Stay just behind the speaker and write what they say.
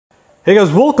Hey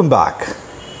guys, welcome back.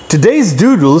 Today's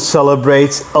Doodle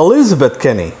celebrates Elizabeth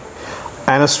Kenny,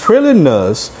 an Australian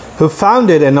nurse who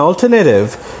founded an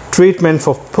alternative treatment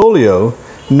for polio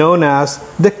known as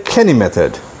the Kenny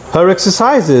method. Her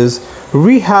exercises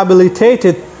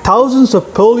rehabilitated thousands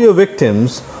of polio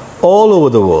victims all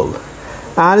over the world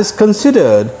and is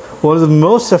considered one of the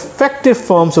most effective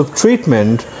forms of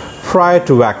treatment prior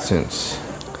to vaccines.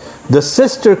 The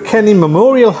Sister Kenny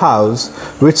Memorial House,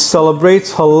 which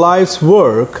celebrates her life's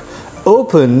work,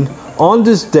 opened on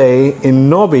this day in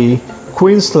Nobby,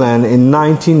 Queensland in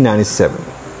 1997.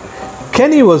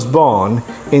 Kenny was born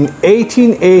in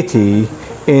 1880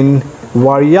 in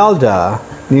Warialda,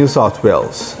 New South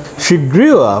Wales. She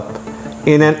grew up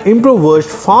in an impoverished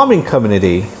farming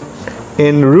community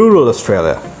in rural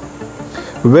Australia,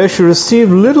 where she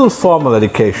received little formal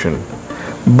education,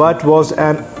 but was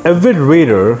an avid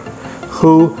reader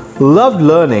who loved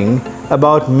learning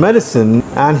about medicine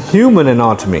and human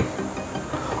anatomy.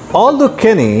 Although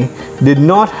Kenny did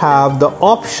not have the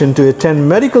option to attend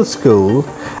medical school,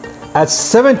 at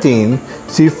 17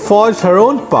 she forged her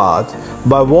own path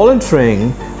by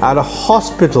volunteering at a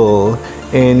hospital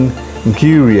in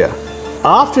Guria.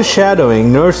 After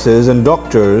shadowing nurses and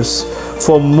doctors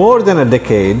for more than a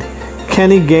decade,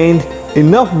 Kenny gained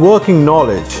enough working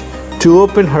knowledge to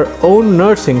open her own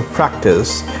nursing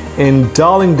practice in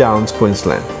Darling Downs,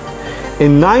 Queensland.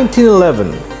 In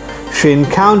 1911, she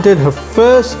encountered her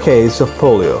first case of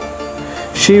polio.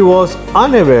 She was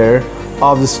unaware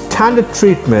of the standard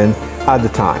treatment at the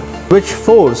time, which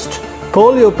forced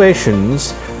polio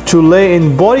patients to lay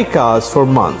in body casts for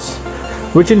months,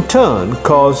 which in turn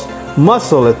caused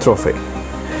muscle atrophy.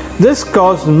 This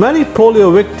caused many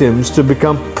polio victims to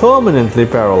become permanently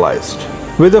paralyzed.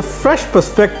 With a fresh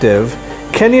perspective,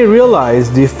 Kenny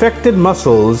realized the affected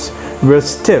muscles were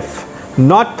stiff,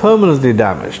 not permanently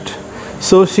damaged.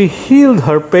 So she healed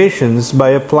her patients by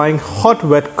applying hot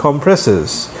wet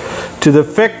compresses to the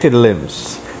affected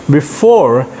limbs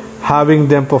before having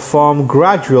them perform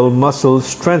gradual muscle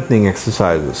strengthening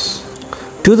exercises.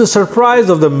 To the surprise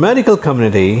of the medical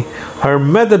community, her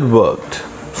method worked.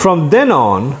 From then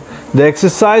on, the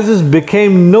exercises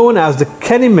became known as the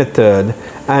Kenny method,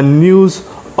 and news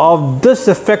of this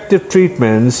effective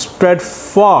treatment spread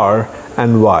far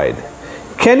and wide.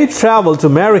 Kenny traveled to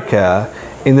America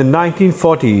in the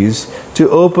 1940s to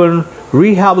open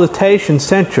rehabilitation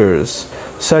centers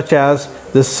such as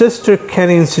the Sister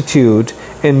Kenny Institute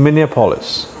in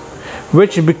Minneapolis,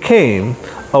 which became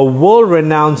a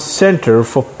world-renowned center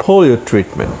for polio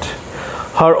treatment.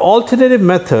 Her alternative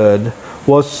method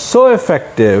was so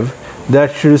effective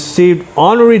that she received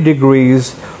honorary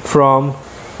degrees from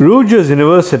Rutgers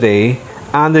University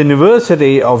and the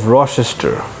University of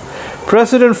Rochester.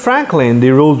 President Franklin D.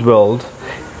 Roosevelt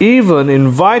even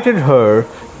invited her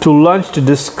to lunch to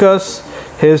discuss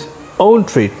his own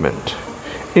treatment.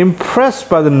 Impressed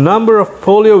by the number of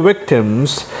polio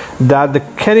victims that the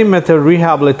Kenny method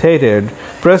rehabilitated,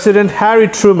 President Harry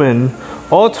Truman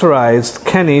authorized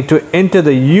Kenny to enter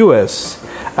the US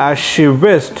as she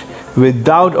wished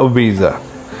without a visa,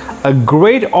 a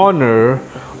great honor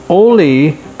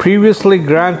only previously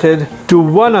granted to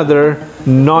one other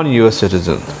non-US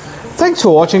citizen. Thanks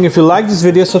for watching. If you like this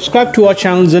video, subscribe to our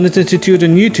channel Zenith Institute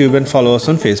on YouTube and follow us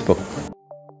on Facebook.